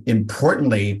 And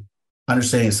importantly,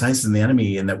 understanding science isn't the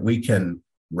enemy and that we can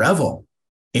revel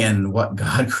in what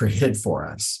God created for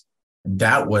us.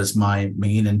 That was my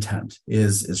main intent,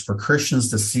 is for Christians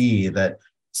to see that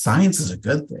science is a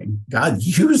good thing. God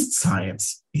used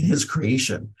science in his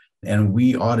creation, and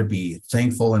we ought to be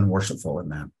thankful and worshipful in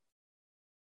that.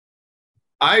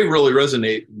 I really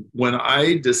resonate. When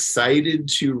I decided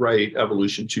to write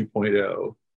Evolution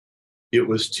 2.0, it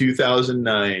was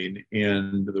 2009.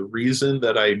 And the reason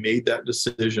that I made that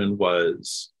decision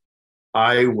was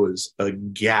I was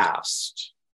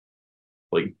aghast,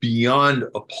 like beyond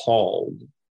appalled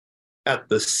at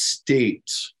the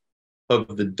state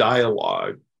of the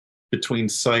dialogue between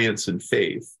science and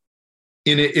faith.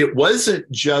 And it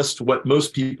wasn't just what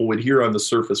most people would hear on the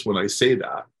surface when I say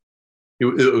that. It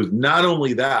was not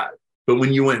only that, but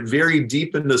when you went very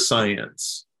deep into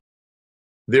science,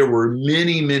 there were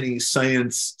many, many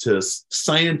scientists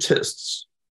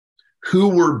who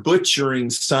were butchering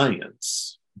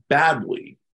science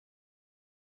badly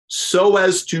so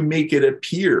as to make it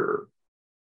appear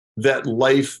that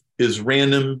life is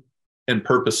random and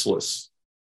purposeless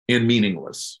and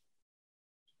meaningless.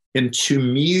 And to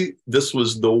me, this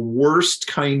was the worst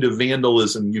kind of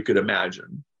vandalism you could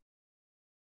imagine.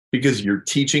 Because you're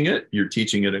teaching it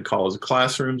in college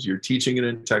classrooms, you're teaching it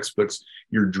in textbooks,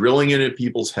 you're drilling it in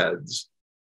people's heads.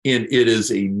 And it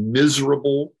is a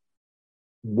miserable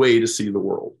way to see the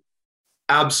world.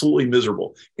 Absolutely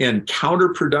miserable and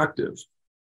counterproductive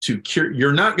to cure.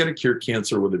 You're not going to cure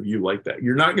cancer with a view like that.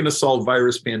 You're not going to solve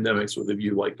virus pandemics with a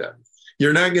view like that.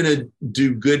 You're not going to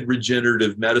do good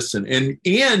regenerative medicine. And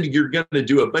you're going to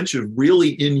do a bunch of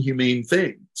really inhumane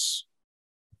things.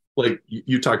 Like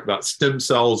you talked about stem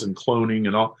cells and cloning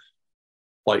and all.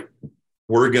 Like,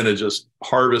 we're going to just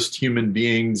harvest human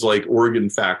beings like organ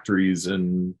factories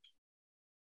and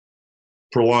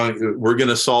we're going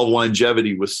to solve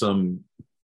longevity with some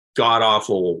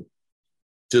god-awful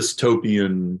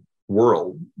dystopian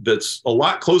world that's a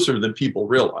lot closer than people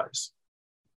realize.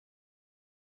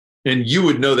 And you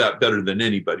would know that better than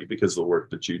anybody because of the work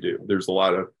that you do. There's a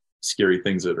lot of scary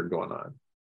things that are going on.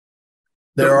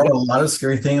 There are a lot of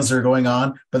scary things that are going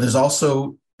on, but there's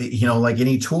also, like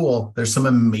any tool, there's some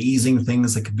amazing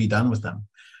things that could be done with them.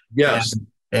 Yes.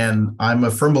 And I'm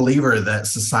a firm believer that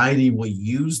society will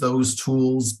use those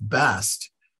tools best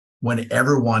when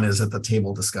everyone is at the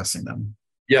table discussing them.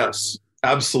 Yes,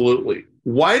 absolutely.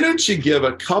 Why don't you give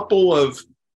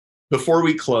before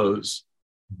we close,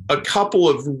 a couple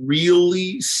of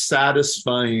really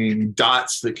satisfying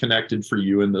dots that connected for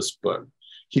you in this book?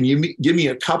 Can you give me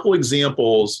a couple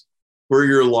examples where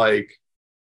you're like,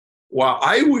 wow,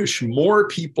 I wish more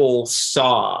people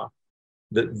saw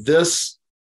that this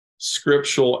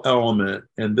scriptural element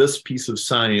and this piece of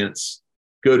science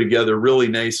go together really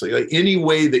nicely? Like, any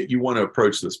way that you want to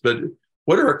approach this, but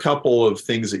what are a couple of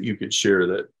things that you could share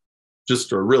that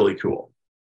just are really cool?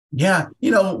 Yeah.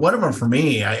 One of them for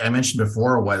me, I mentioned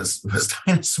before was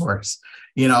dinosaurs.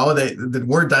 The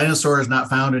word dinosaur is not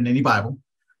found in any Bible,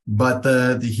 but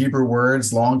the Hebrew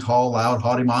words long, tall, loud,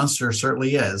 haughty monster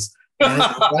certainly is. And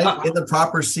it's right in the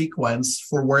proper sequence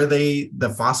for where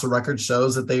the fossil record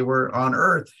shows that they were on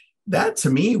Earth. That to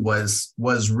me was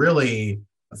really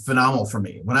phenomenal for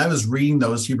me. When I was reading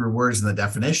those Hebrew words in the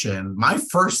definition, my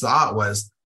first thought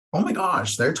was, oh my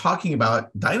gosh, they're talking about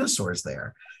dinosaurs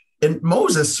there. And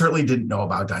Moses certainly didn't know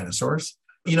about dinosaurs.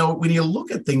 When you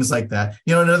look at things like that,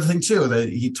 another thing too, that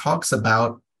he talks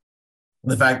about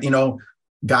the fact,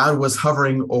 God was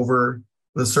hovering over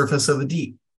the surface of the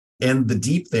deep. And the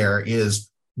deep there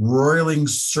is roiling,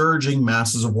 surging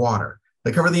masses of water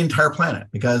that cover the entire planet,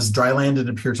 because dry land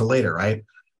didn't appear till later, right?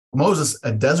 Moses,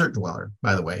 a desert dweller,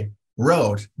 by the way,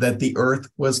 wrote that the earth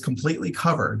was completely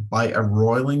covered by a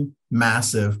roiling,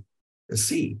 massive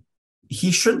sea.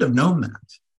 He shouldn't have known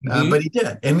that, but he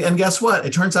did. And guess what?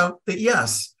 It turns out that,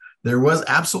 yes, there was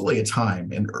absolutely a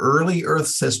time in early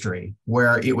Earth's history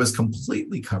where it was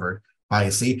completely covered by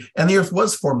a sea, and the earth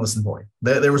was formless and void.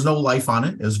 There was no life on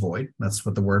it. It was void. That's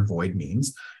what the word void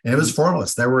means. And it was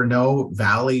formless. There were no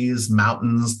valleys,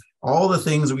 mountains, all the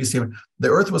things that we see. The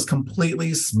earth was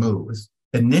completely smooth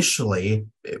initially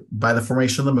by the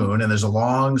formation of the moon. And there's a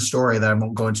long story that I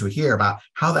won't go into here about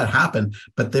how that happened.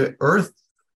 But the earth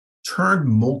turned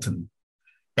molten.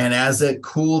 And as it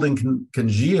cooled and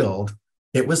congealed,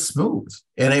 it was smooth.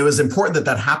 And it was important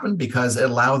that happened because it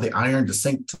allowed the iron to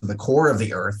sink to the core of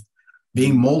the earth.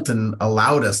 Being molten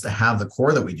allowed us to have the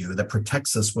core that we do that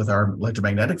protects us with our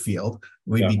electromagnetic field.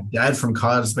 We'd be dead from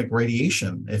cosmic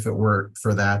radiation if it were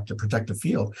for that protective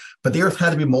field. But the earth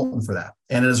had to be molten for that.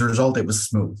 And as a result, it was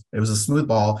smooth. It was a smooth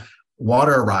ball.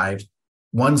 Water arrived,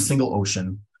 one single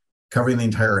ocean covering the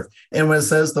entire earth. And when it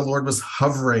says the Lord was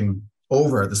hovering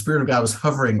over, the Spirit of God was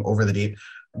hovering over the deep,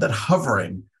 that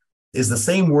hovering is the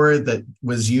same word that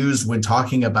was used when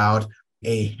talking about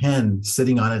a hen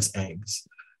sitting on its eggs.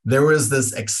 There was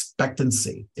this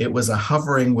expectancy. It was a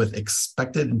hovering with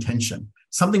expected intention.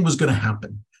 Something was going to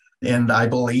happen. And I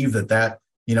believe that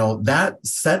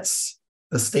sets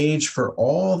the stage for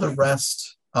all the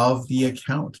rest of the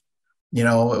account.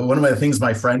 One of the things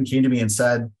my friend came to me and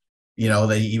said,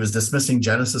 that he was dismissing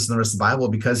Genesis and the rest of the Bible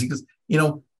because he goes,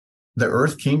 the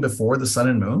earth came before the sun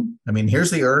and moon. I mean,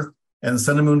 here's the earth and the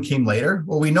sun and moon came later.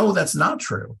 Well, we know that's not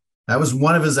true. That was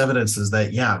one of his evidences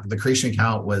that, the creation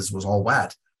account was all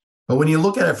wet. But when you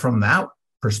look at it from that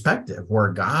perspective,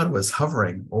 where God was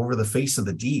hovering over the face of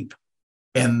the deep,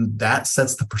 and that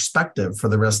sets the perspective for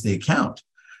the rest of the account,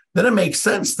 then it makes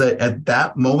sense that at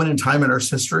that moment in time in Earth's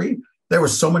history, there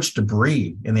was so much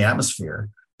debris in the atmosphere.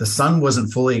 The sun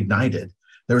wasn't fully ignited.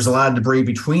 There was a lot of debris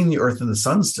between the Earth and the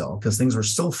sun still, because things were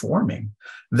still forming,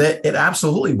 that it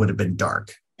absolutely would have been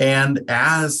dark. And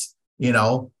as,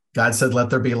 God said, let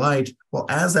there be light. Well,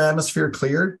 as the atmosphere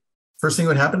cleared, first thing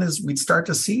that would happen is we'd start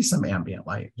to see some ambient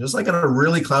light. Just like on a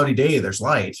really cloudy day, there's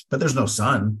light, but there's no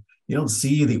sun. You don't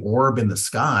see the orb in the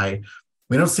sky.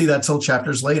 We don't see that till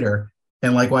chapters later.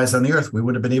 And likewise on the earth, we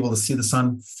would have been able to see the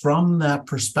sun from that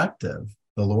perspective,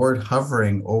 the Lord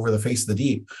hovering over the face of the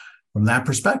deep. From that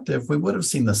perspective, we would have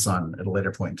seen the sun at a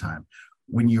later point in time.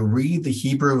 When you read the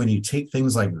Hebrew and you take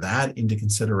things like that into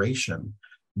consideration,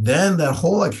 then that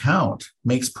whole account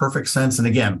makes perfect sense. And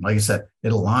again, like I said,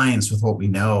 it aligns with what we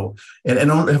know and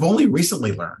have only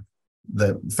recently learned.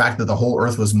 The fact that the whole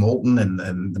earth was molten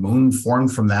and the moon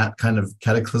formed from that kind of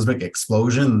cataclysmic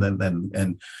explosion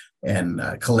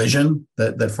and collision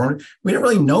that formed. We didn't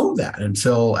really know that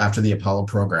until after the Apollo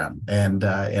program.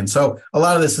 And so a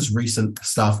lot of this is recent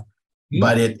stuff,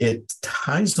 but it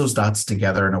ties those dots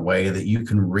together in a way that you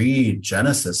can read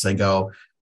Genesis and go,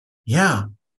 yeah,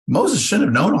 Moses shouldn't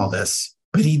have known all this,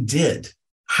 but he did.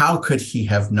 How could he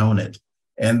have known it?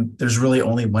 And there's really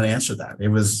only one answer to that. It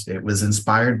was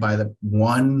inspired by the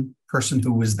one person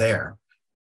who was there,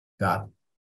 God.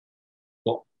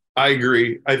 Well, I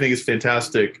agree. I think it's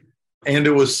fantastic. And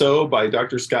It Was So by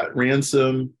Dr. Scott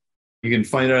Ransom. You can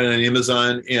find it on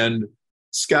Amazon. And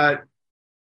Scott,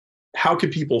 how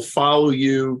can people follow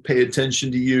you, pay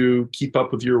attention to you, keep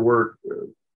up with your work?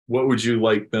 What would you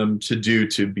like them to do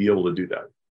to be able to do that?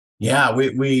 Yeah,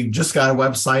 we just got a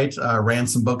website,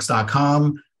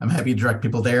 ransombooks.com. I'm happy to direct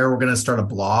people there. We're going to start a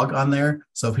blog on there.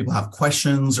 So if people have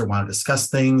questions or want to discuss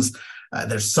things,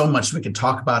 there's so much we can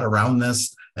talk about around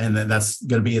this. And then that's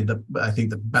going to be, I think,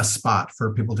 the best spot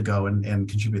for people to go and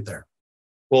contribute there.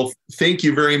 Well, thank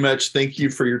you very much. Thank you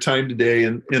for your time today.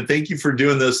 And thank you for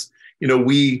doing this.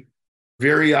 We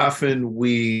very often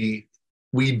we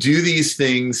do these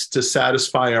things to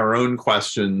satisfy our own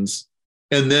questions.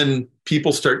 And then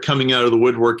people start coming out of the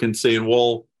woodwork and saying,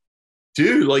 well,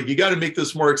 dude, you got to make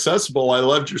this more accessible. I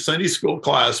loved your Sunday school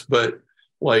class, but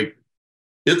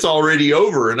it's already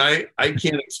over and I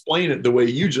can't explain it the way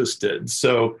you just did.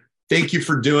 So thank you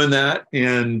for doing that.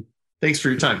 And thanks for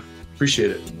your time.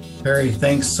 Appreciate it. Perry,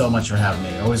 thanks so much for having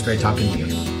me. Always great talking to you.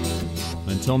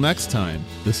 Until next time,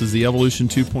 this is the Evolution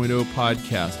 2.0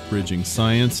 podcast, bridging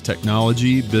science,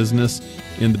 technology, business,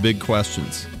 and the big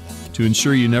questions. To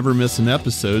ensure you never miss an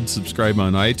episode, subscribe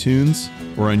on iTunes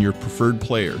or on your preferred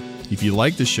player. If you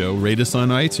like the show, rate us on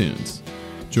iTunes.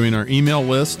 Join our email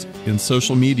list and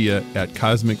social media at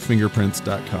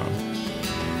cosmicfingerprints.com.